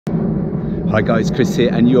Hi guys, Chris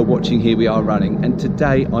here, and you're watching Here We Are Running, and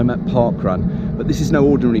today I'm at Parkrun, but this is no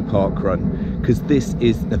ordinary parkrun because this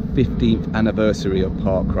is the 15th anniversary of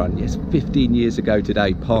parkrun. Yes, 15 years ago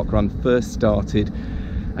today parkrun first started,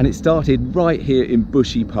 and it started right here in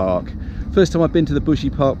Bushy Park. First time I've been to the Bushy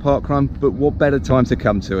Park parkrun, but what better time to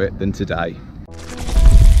come to it than today.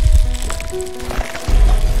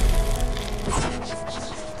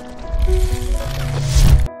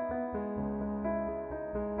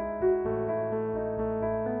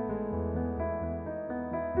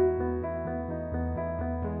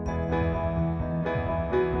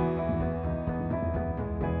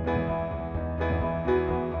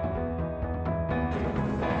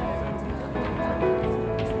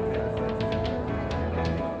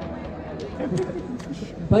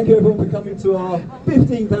 Thank you everyone for coming to our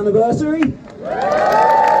 15th anniversary.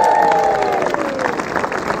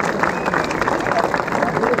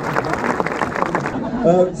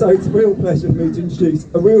 So it's a real pleasure for me to introduce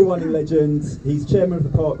a real running legend. He's chairman of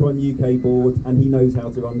the Parkrun UK board and he knows how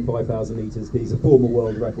to run 5,000 metres. He's a former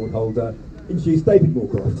world record holder. Introduce David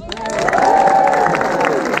Moorcroft.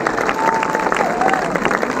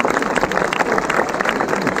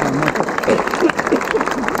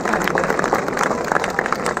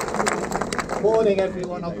 Morning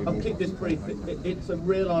everyone, I'll keep this brief. It's a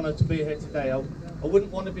real honour to be here today. I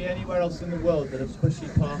wouldn't want to be anywhere else in the world than at Bushy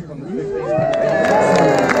Park on the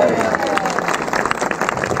 15th.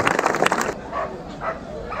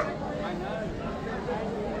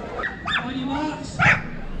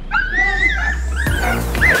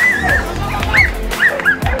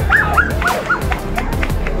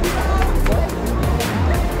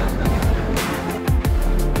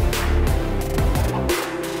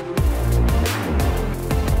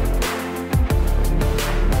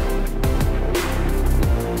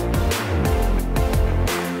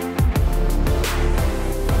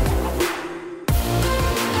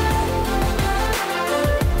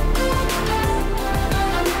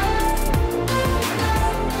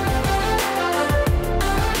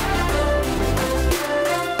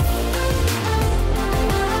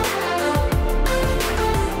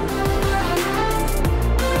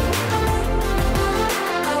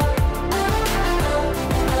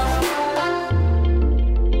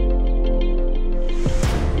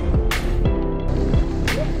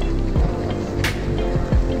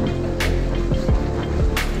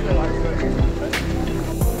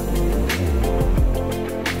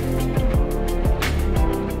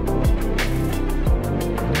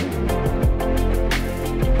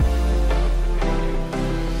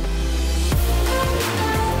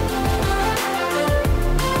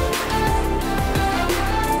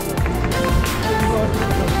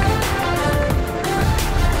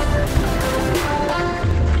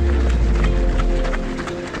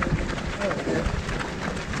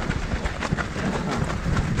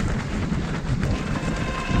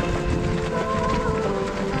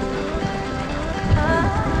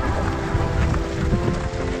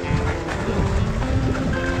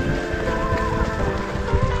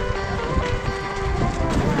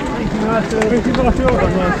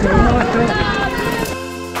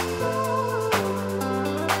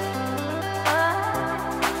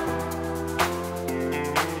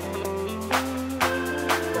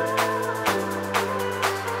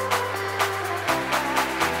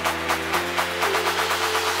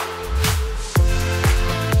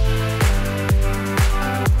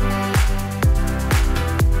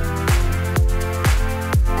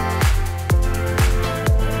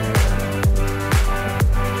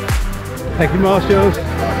 Thank you, marshals.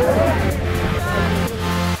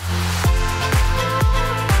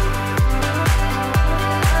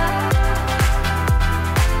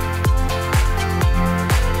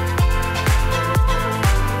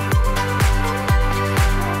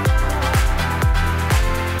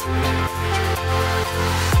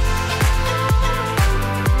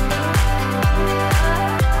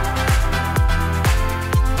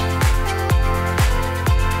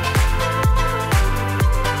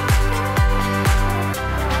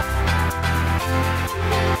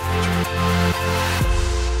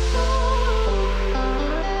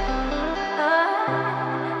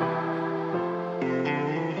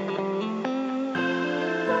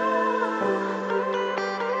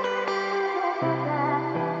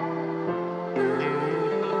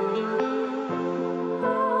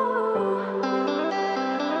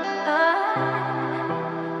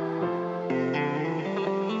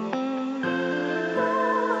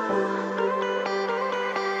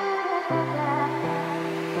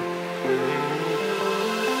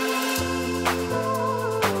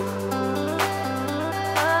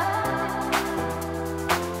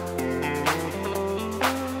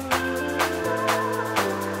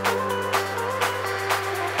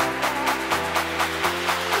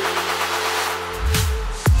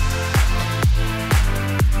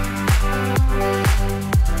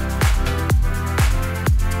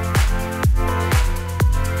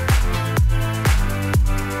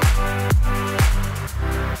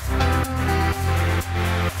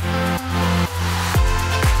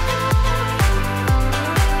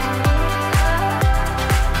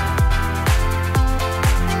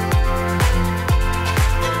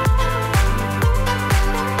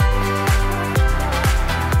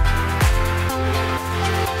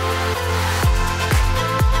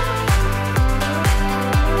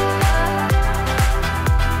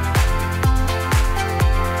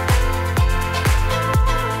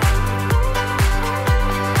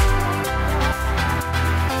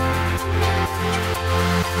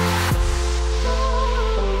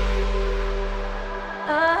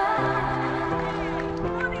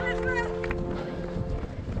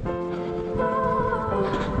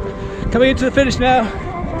 Coming into the finish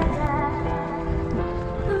now.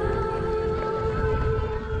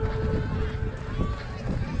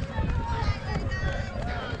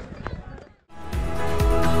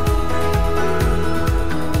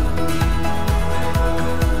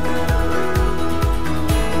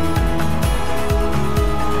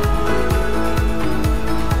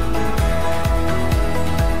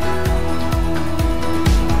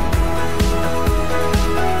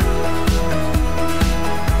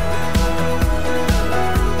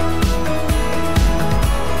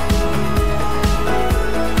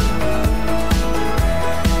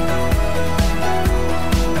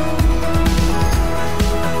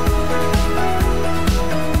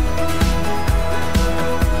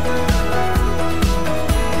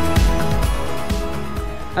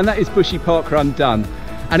 And that is Bushy Parkrun done.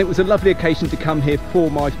 And it was a lovely occasion to come here for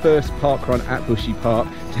my first parkrun at Bushy Park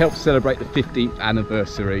to help celebrate the 15th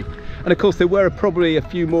anniversary. And of course there were probably a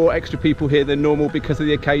few more extra people here than normal because of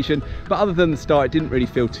the occasion, but other than the start it didn't really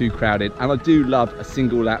feel too crowded, and I do love a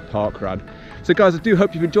single lap parkrun. So guys, I do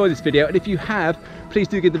hope you've enjoyed this video, and if you have, please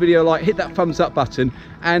do give the video a like, hit that thumbs up button,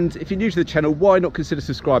 and if you're new to the channel, why not consider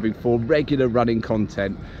subscribing for regular running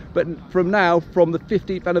content. But from now, from the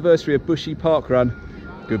 15th anniversary of Bushy Parkrun,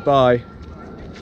 goodbye.